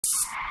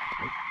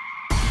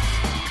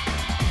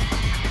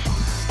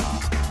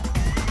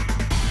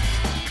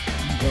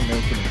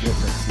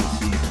difference this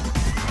season.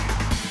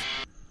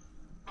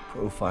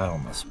 Profile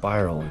and the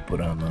spiral we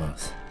put on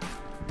those.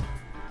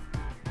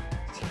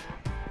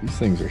 These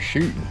things are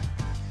shooting.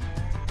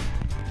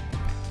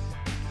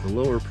 The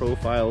lower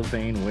profile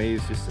vane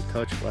weighs just a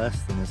touch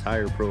less than this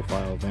higher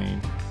profile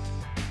vane.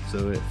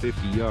 So at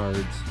 50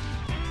 yards,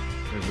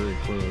 they're very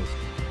close.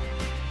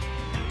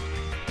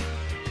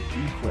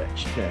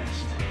 Fletch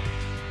test.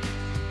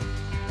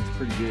 That's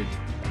pretty good.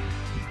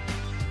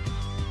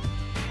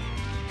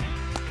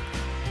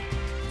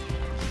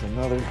 It's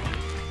another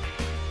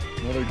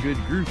good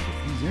group with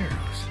these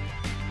arrows.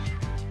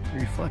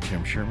 Refletching,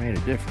 I'm sure, made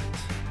a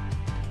difference.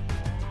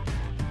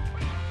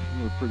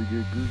 Another pretty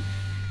good group.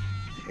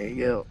 There you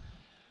go.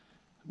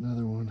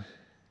 Another one.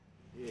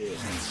 Yeah,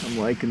 I'm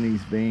liking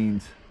these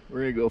veins.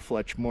 We're gonna go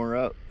fletch more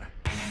up.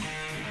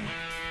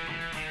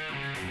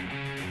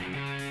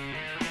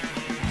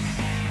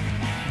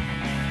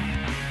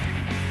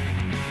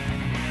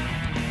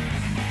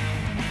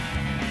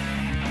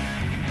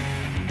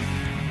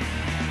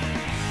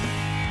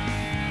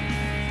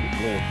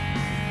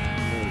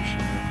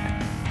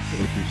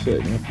 If you're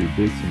setting up your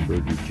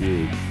Bitzenburger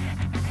jig,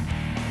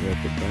 you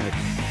have the back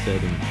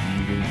setting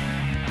even,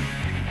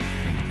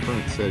 and the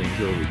front setting's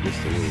over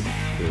just a little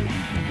bit. You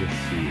can just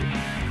see it.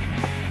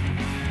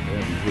 I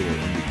have these little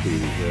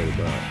indicators right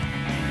about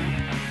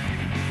here.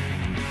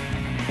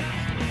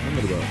 So I'm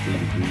at about 3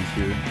 degrees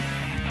here.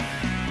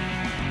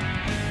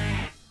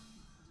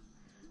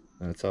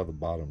 That's how the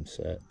bottom's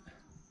set.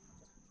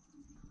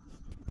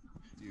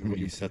 What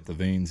you set the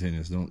vanes in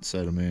is don't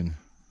set them in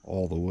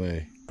all the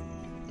way.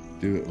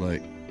 Do it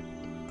like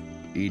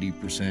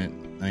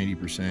 80%,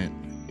 90%,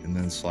 and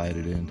then slide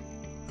it in.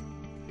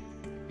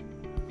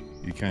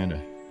 You kind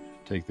of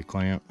take the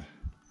clamp,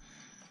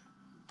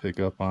 pick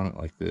up on it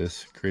like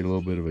this, create a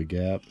little bit of a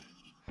gap,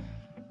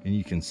 and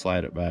you can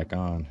slide it back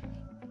on.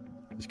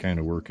 Just kind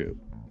of work it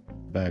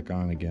back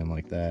on again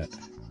like that.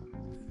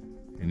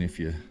 And if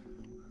you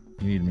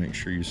need to make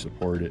sure you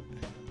support it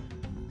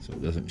so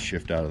it doesn't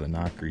shift out of the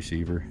knock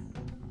receiver.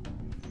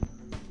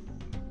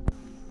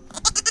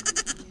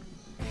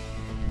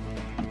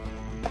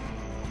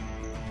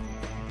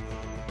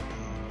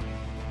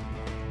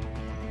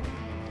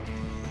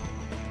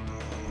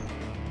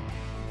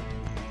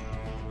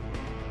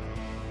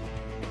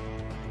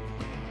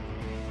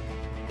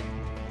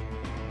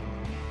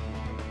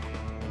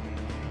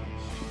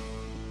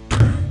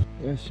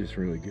 That's just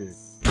really good.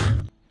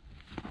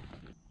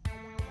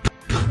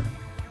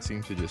 It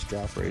seems to just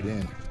drop right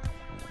in.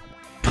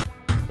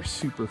 They're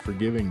super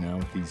forgiving now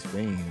with these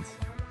vanes.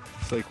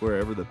 It's like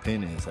wherever the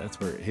pin is, that's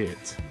where it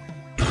hits.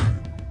 That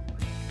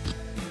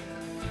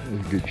was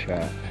a good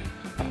shot.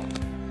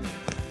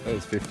 That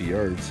was 50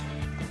 yards.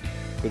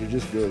 But it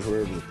just goes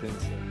wherever the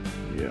pin's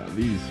at. Yeah,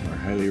 these are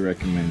highly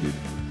recommended.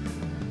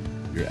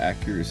 Your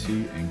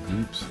accuracy and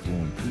groups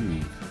will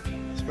improve,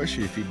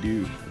 especially if you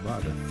do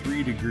about a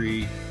 3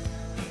 degree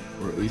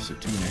or at least a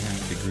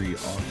 2.5 degree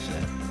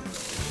offset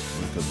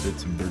with a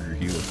Bitzenburger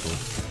Helical.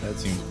 That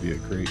seems to be a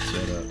great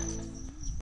setup.